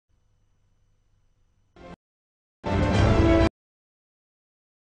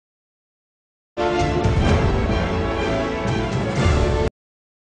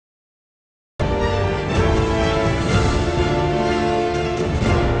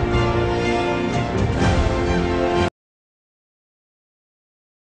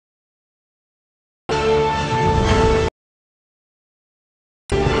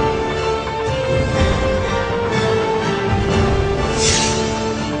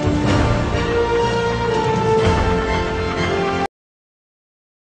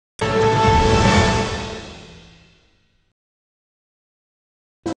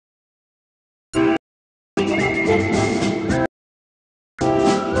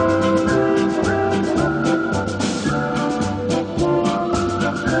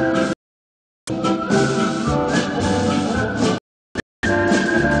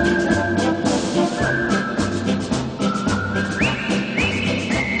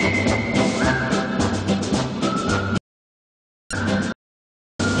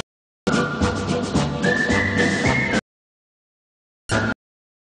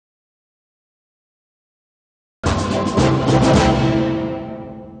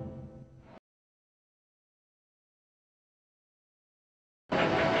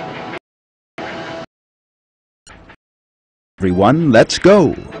Everyone, let's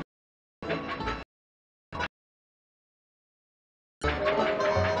go!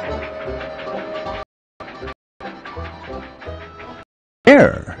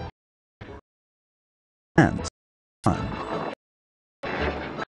 Air. Plants. Sun.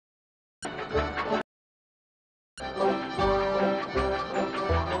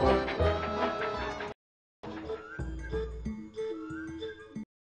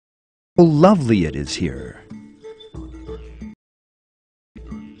 How lovely it is here.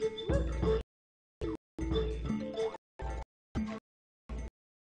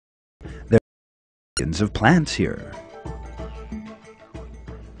 There are millions of plants here.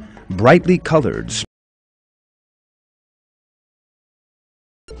 Brightly colored,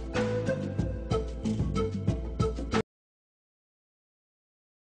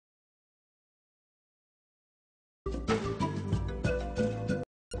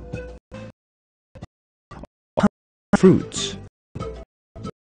 fruits.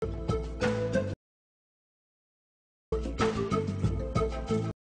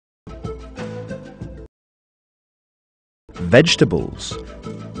 Vegetables.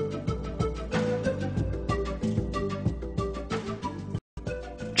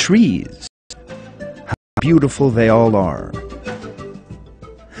 Trees. How beautiful they all are.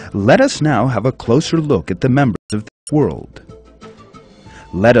 Let us now have a closer look at the members of this world.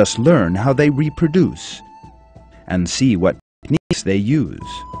 Let us learn how they reproduce and see what techniques they use.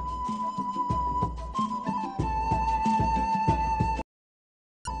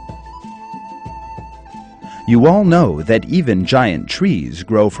 You all know that even giant trees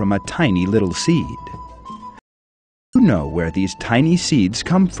grow from a tiny little seed. You know where these tiny seeds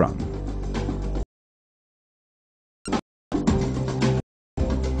come from.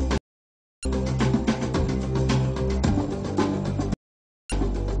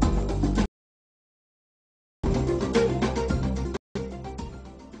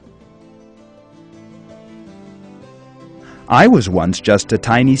 I was once just a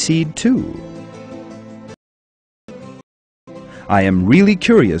tiny seed too. I am really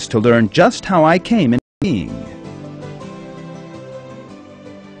curious to learn just how I came into being.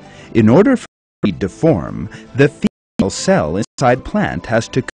 In order for a seed to form, the female cell inside plant has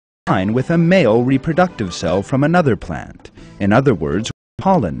to combine with a male reproductive cell from another plant, in other words,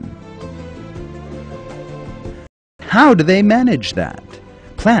 pollen. How do they manage that?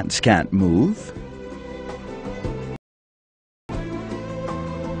 Plants can't move.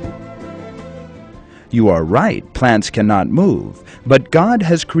 You are right, plants cannot move, but God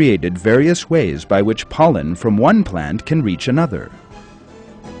has created various ways by which pollen from one plant can reach another.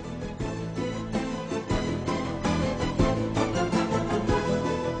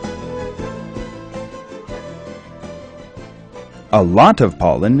 A lot of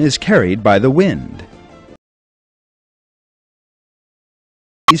pollen is carried by the wind.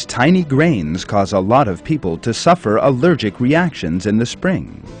 These tiny grains cause a lot of people to suffer allergic reactions in the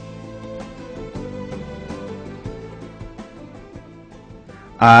spring.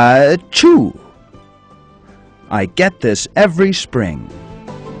 Achoo! I get this every spring.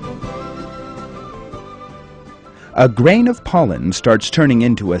 A grain of pollen starts turning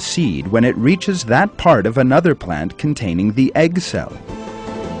into a seed when it reaches that part of another plant containing the egg cell.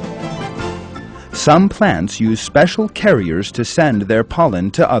 Some plants use special carriers to send their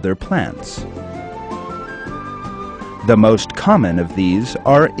pollen to other plants. The most common of these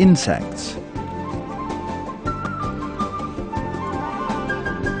are insects.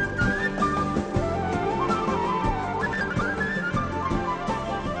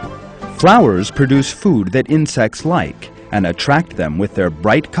 Flowers produce food that insects like and attract them with their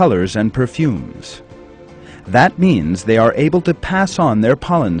bright colors and perfumes. That means they are able to pass on their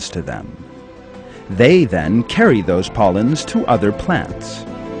pollens to them. They then carry those pollens to other plants.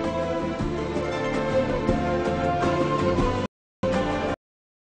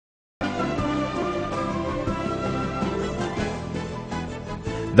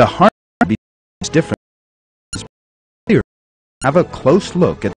 The harmony between these different plants. Have a close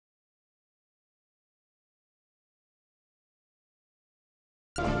look at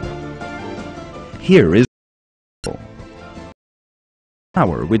Here is the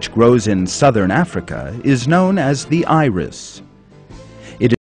flower which grows in southern Africa is known as the iris.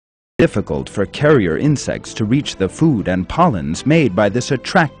 It is difficult for carrier insects to reach the food and pollens made by this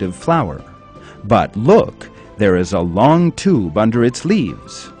attractive flower. But look, there is a long tube under its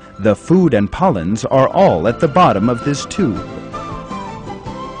leaves. The food and pollens are all at the bottom of this tube.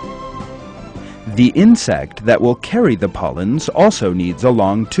 The insect that will carry the pollens also needs a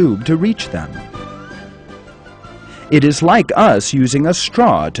long tube to reach them. It is like us using a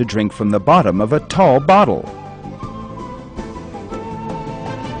straw to drink from the bottom of a tall bottle.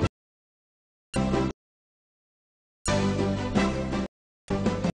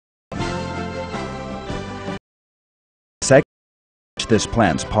 this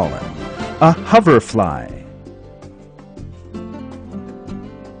plant's pollen? A hoverfly.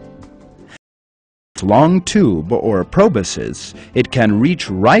 Long tube or proboscis, it can reach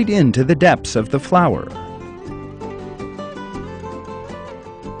right into the depths of the flower.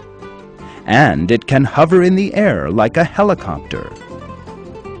 And it can hover in the air like a helicopter.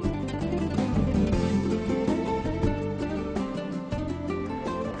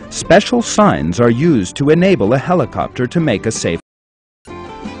 Special signs are used to enable a helicopter to make a safe.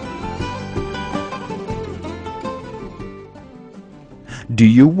 Do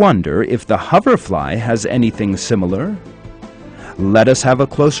you wonder if the hoverfly has anything similar? Let us have a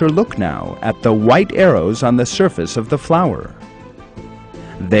closer look now at the white arrows on the surface of the flower.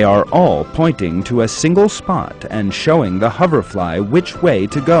 They are all pointing to a single spot and showing the hoverfly which way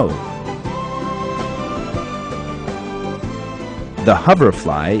to go. The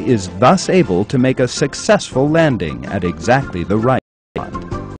hoverfly is thus able to make a successful landing at exactly the right spot.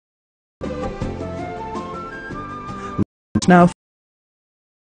 Let's now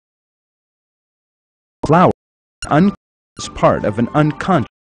flower is part of an unconscious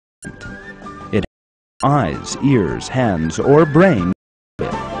mind. It has eyes, ears, hands, or brain.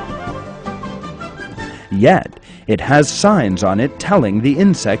 Yet, it has signs on it telling the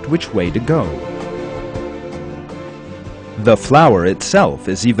insect which way to go. The flower itself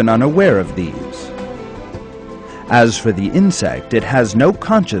is even unaware of these. As for the insect, it has no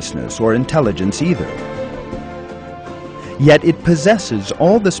consciousness or intelligence either. Yet it possesses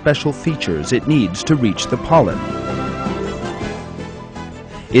all the special features it needs to reach the pollen.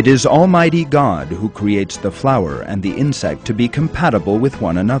 It is Almighty God who creates the flower and the insect to be compatible with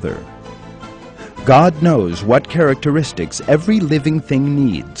one another. God knows what characteristics every living thing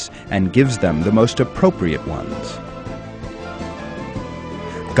needs and gives them the most appropriate ones.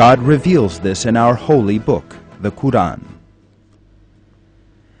 God reveals this in our holy book, the Quran.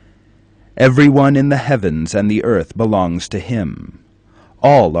 Everyone in the heavens and the earth belongs to Him.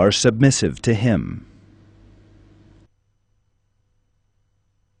 All are submissive to Him.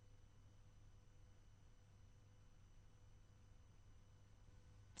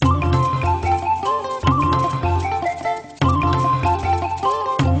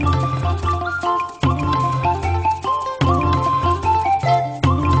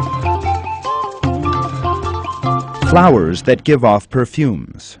 Flowers that give off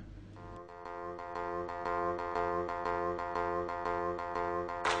perfumes.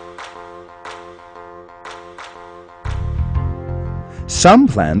 Some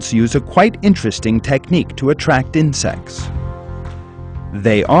plants use a quite interesting technique to attract insects.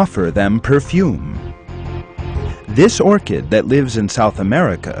 They offer them perfume. This orchid that lives in South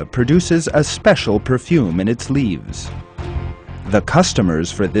America produces a special perfume in its leaves. The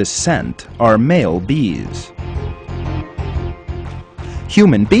customers for this scent are male bees.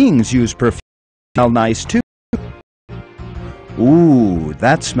 Human beings use perfume to smell nice too. Ooh,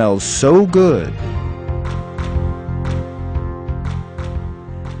 that smells so good.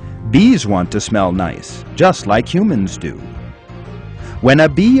 Bees want to smell nice, just like humans do. When a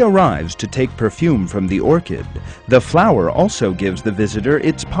bee arrives to take perfume from the orchid, the flower also gives the visitor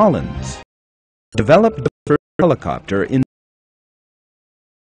its pollens. Developed the first helicopter in the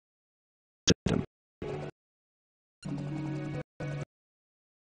system.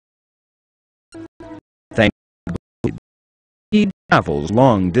 Thanks to the bee travels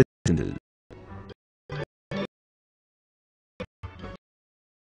long distances.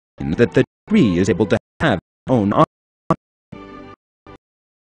 That the tree is able to have its own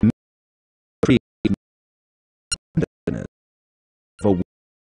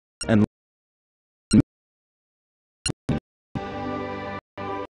and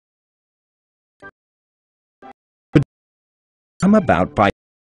could come about by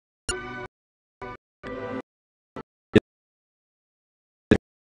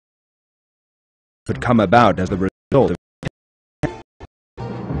could come about as the result of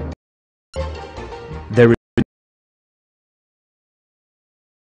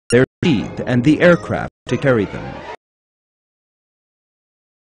their speed and the aircraft to carry them.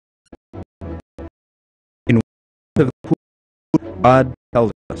 In one of the Quran, God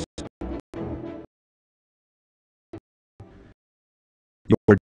tells us,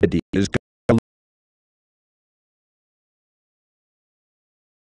 "Your deity is God."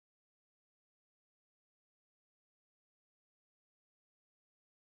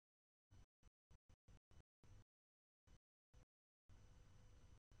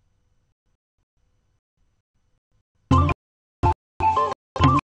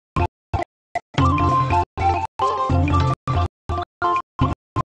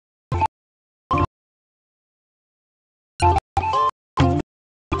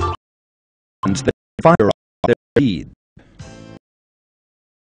 that fire off their seeds.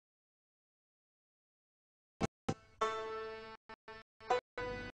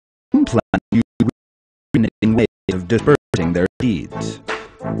 Some plants use originating ways of dispersing their seeds.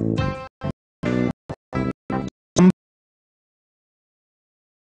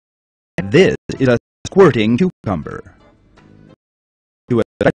 This is a squirting cucumber. To a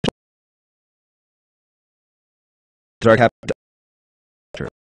special are kept,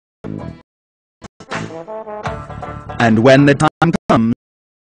 and when the time comes,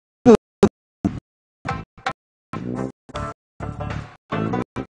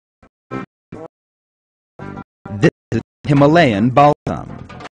 this is Himalayan balsam.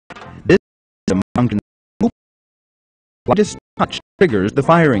 This is a mountain slightest touch triggers the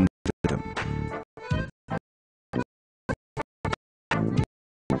firing system.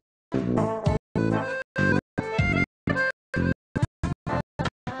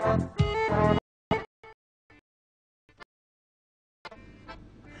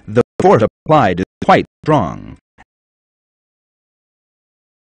 The force applied is quite strong.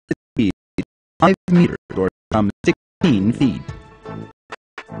 5 meters or some 16 feet.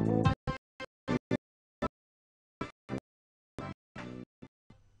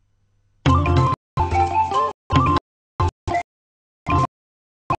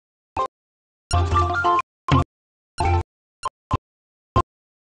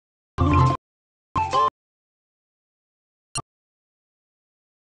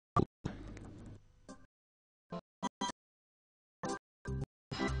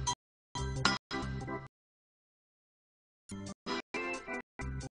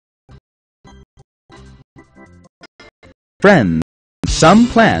 Friends, some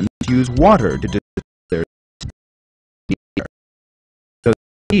plants use water to disperse their seeds, so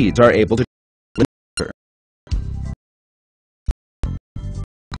seeds are able to winter.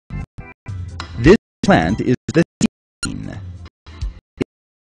 This plant is the seed.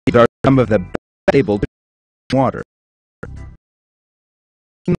 These are some of the best able to water.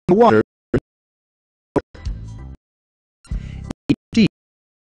 In the water, each seed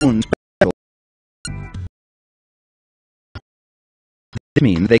owns special. This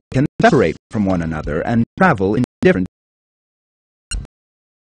means they can separate from one another and travel in different.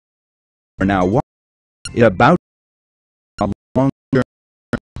 For now, water is about a long journey.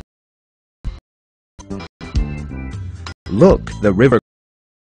 Look, the river.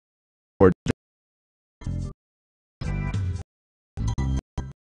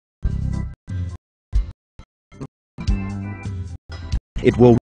 It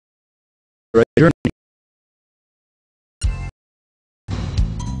will a journey.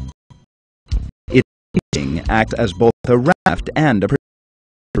 Its heating acts as both a raft and a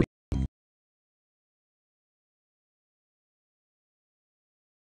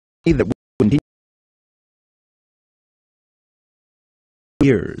that will continue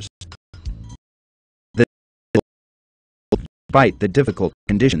years. Despite the difficult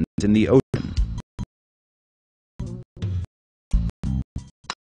conditions in the ocean.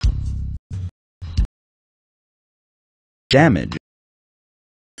 Damage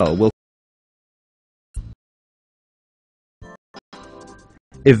will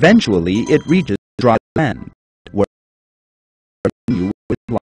eventually it reaches dry land, where you would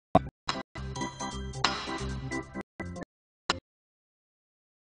fly.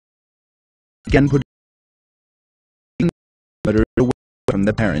 Again, put butter away from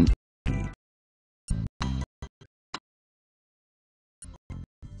the parent.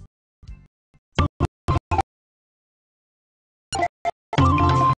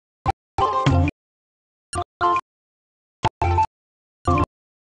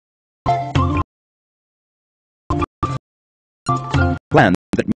 Plants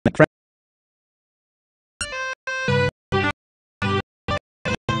that make friends.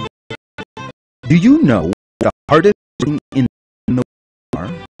 Do you know what the hardest thing in the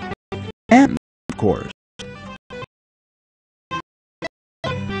world are? Ants, of course.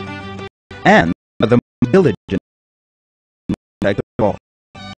 Ants are the most diligent insect of all.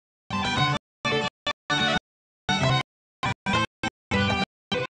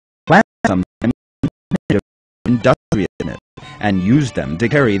 Plants sometimes have industriousness and use them to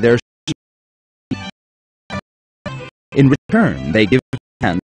carry their seeds. In return, they give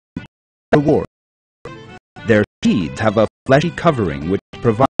ants a reward. Their seeds have a fleshy covering which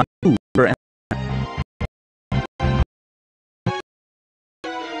provides food for ants.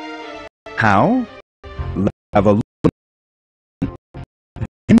 How? Let's have a look.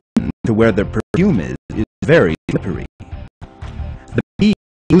 To where the perfume is very slippery. The bee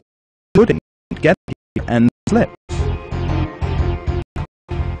couldn't get here and slips.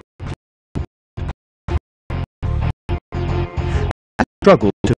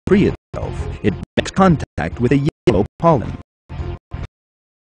 struggle to free itself, it makes contact with a yellow pollen.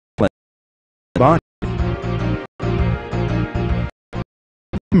 Body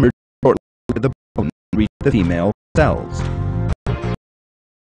emerge shortly after the pollen reach the female cells.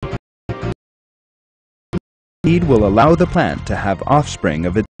 Seed will allow the plant to have offspring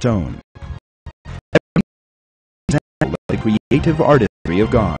of its own. Every example of the creative artistry of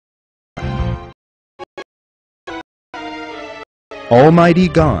God. Almighty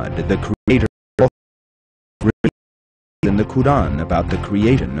God, the Creator, reveals in the Quran about the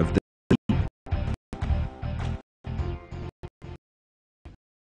creation of the seed.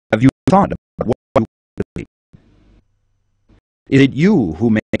 Have you thought about what you create? Is it you who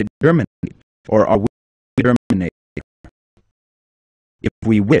make it germinate, or are we germinate? If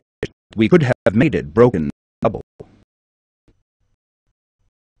we wished, we could have made it broken bubble.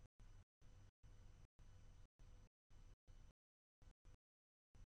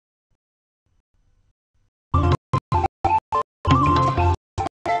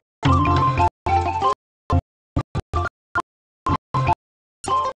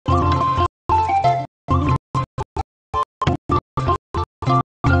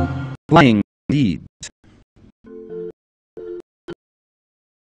 Flying seeds.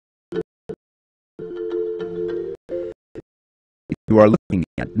 You are looking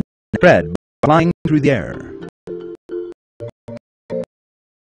at bread flying through the air.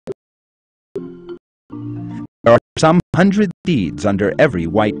 There are some 100 seeds under every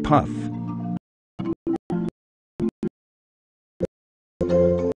white puff.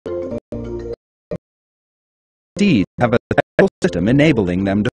 Seeds have a special system enabling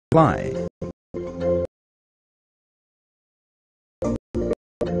them to fly.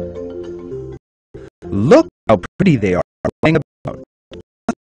 Look how pretty they are flying about.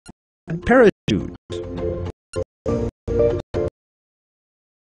 Parachutes.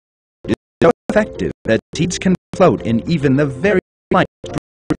 It is so effective that seeds can float in even the very light.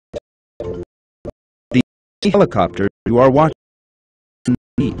 The helicopter you are watching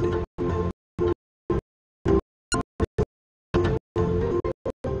need.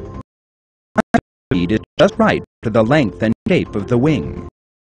 Speed is just right to the length and shape of the wing.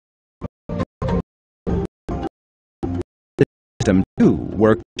 The system, too,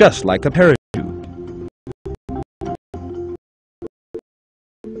 works just like a parachute.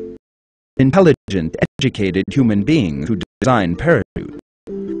 Intelligent, educated human beings who design parachutes.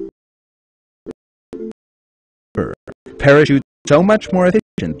 Parachutes so much more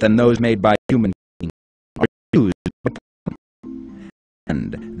efficient than those made by human beings are used by plants,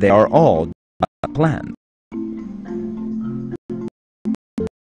 and they are all plants.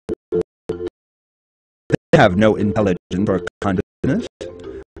 They have no intelligence or consciousness,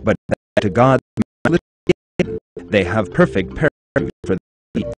 but to God's marvelous creation, they have perfect parachutes for the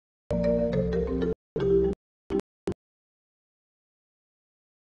feet.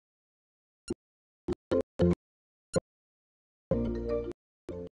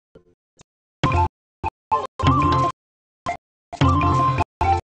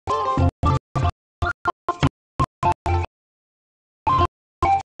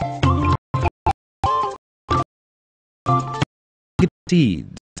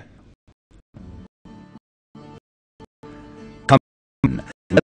 Seeds. Come on,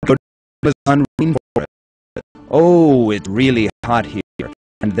 let's go to the Amazon rainforest. Oh, it's really hot here,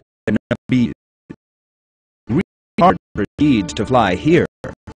 and there are no bees. Really hard for seeds to fly here.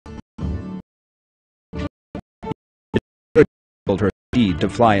 It's difficult for seeds to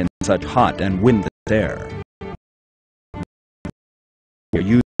fly in such hot and windless air. They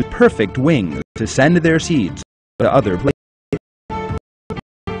use perfect wings to send their seeds to other places.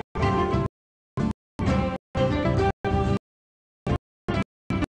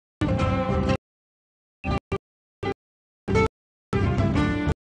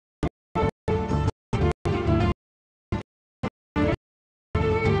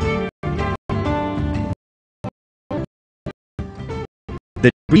 The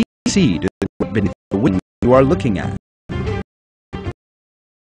tree seed is beneath the wing you are looking at. It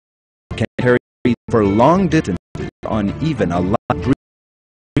can carry seeds for long distances on even a light breeze.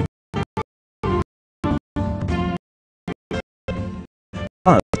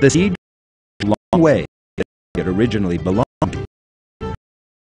 But the seed goes a long way to where it originally belonged.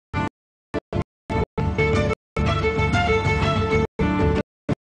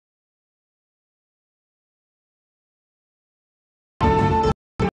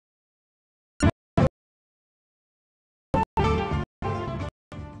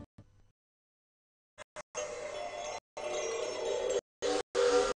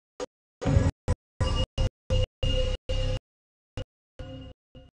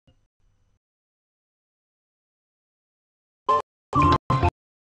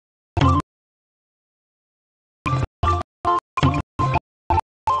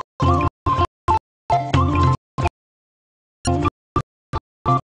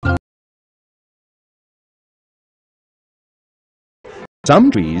 Some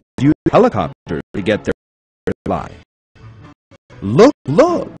trees use helicopters to get their fly. Look,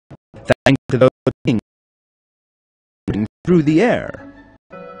 look! Thanks to those wings through the air.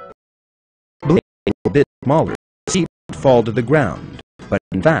 Blades a bit smaller, seed fall to the ground, but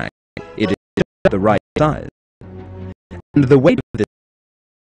in fact, it is just the right size. And the weight of this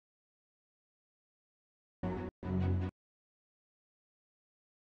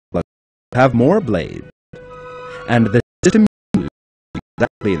have more blades, and the system used is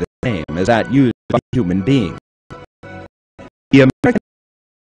exactly the same as that used by human beings. The American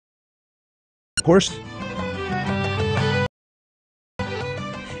horse.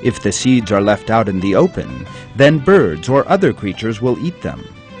 If the seeds are left out in the open, then birds or other creatures will eat them.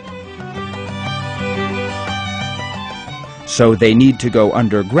 So they need to go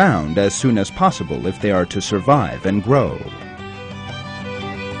underground as soon as possible if they are to survive and grow.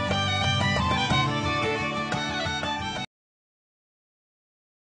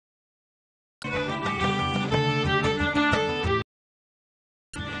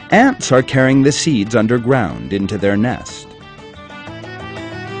 Ants are carrying the seeds underground into their nest.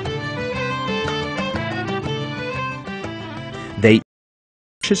 They eat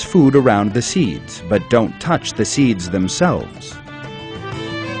precious food around the seeds, but don't touch the seeds themselves.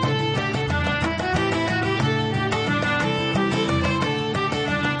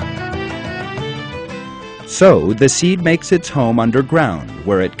 So the seed makes its home underground,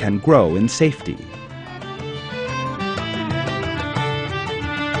 where it can grow in safety.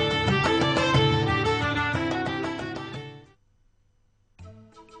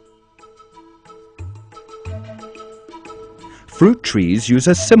 Fruit trees use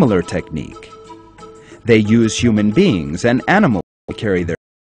a similar technique. They use human beings and animals to carry their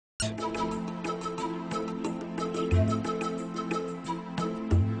fruit.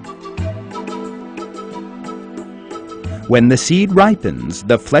 When the seed ripens,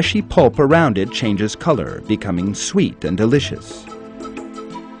 the fleshy pulp around it changes color, becoming sweet and delicious.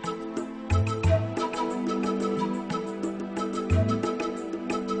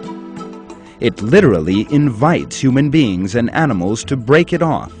 It literally invites human beings and animals to break it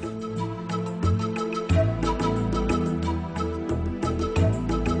off.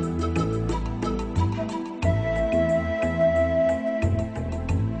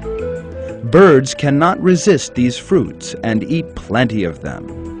 Birds cannot resist these fruits and eat plenty of them.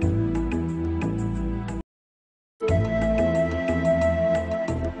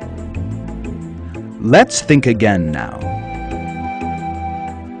 Let's think again now.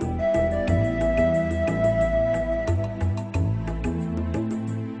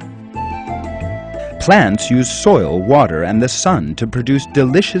 Plants use soil, water, and the sun to produce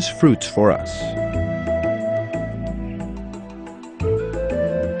delicious fruits for us.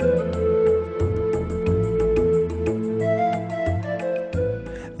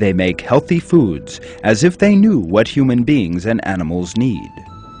 They make healthy foods as if they knew what human beings and animals need.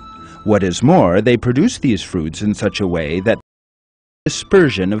 What is more, they produce these fruits in such a way that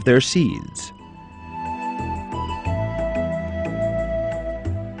dispersion of their seeds.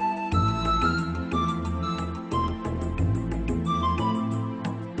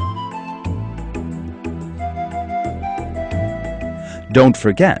 Don't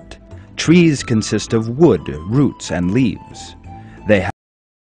forget, trees consist of wood, roots, and leaves. They have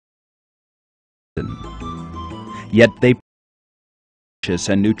yet they produce delicious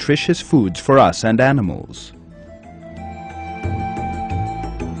and nutritious foods for us and animals.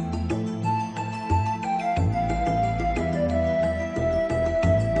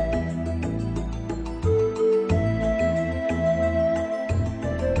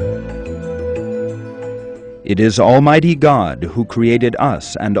 It is Almighty God who created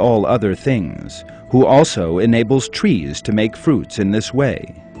us and all other things, who also enables trees to make fruits in this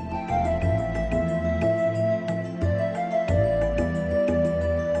way.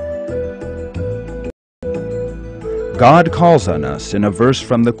 God calls on us in a verse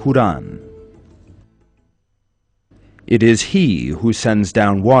from the Quran. It is He who sends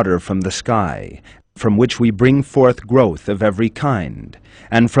down water from the sky, from which we bring forth growth of every kind,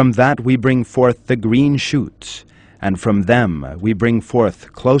 and from that we bring forth the green shoots, and from them we bring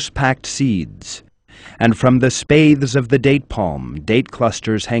forth close-packed seeds, and from the spathes of the date palm, date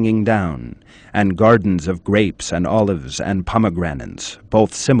clusters hanging down, and gardens of grapes and olives and pomegranates,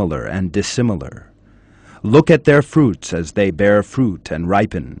 both similar and dissimilar. Look at their fruits as they bear fruit and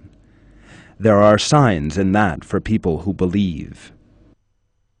ripen. There are signs in that for people who believe.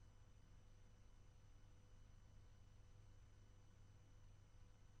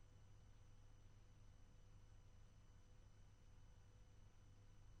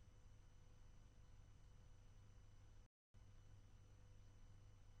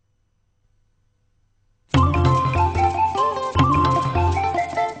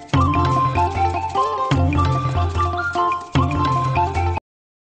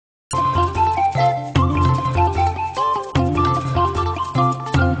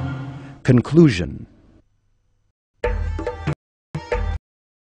 Conclusion.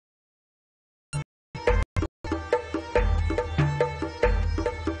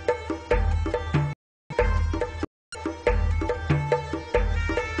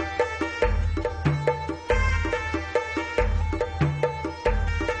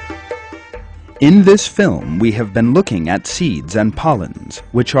 In this film, we have been looking at seeds and pollens,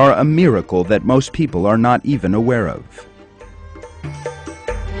 which are a miracle that most people are not even aware of.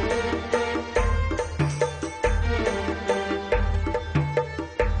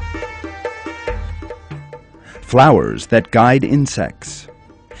 Flowers that guide insects.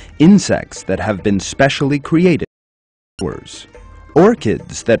 Insects that have been specially created for flowers.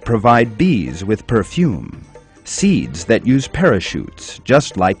 Orchids that provide bees with perfume. Seeds that use parachutes,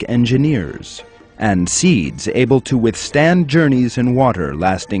 just like engineers. And seeds able to withstand journeys in water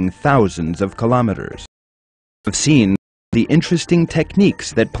lasting thousands of kilometers. We have seen the interesting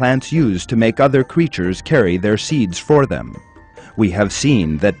techniques that plants use to make other creatures carry their seeds for them. We have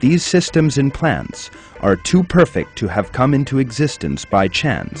seen that these systems in plants are too perfect to have come into existence by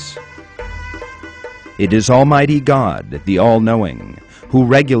chance. It is Almighty God, the All-Knowing, who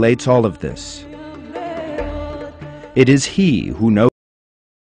regulates all of this. It is He who knows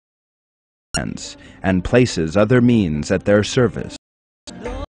and places other means at their service.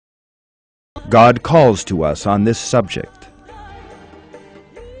 God calls to us on this subject.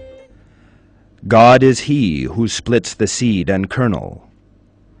 God is He who splits the seed and kernel.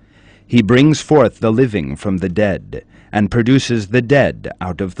 He brings forth the living from the dead and produces the dead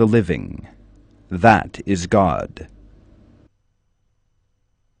out of the living. That is God.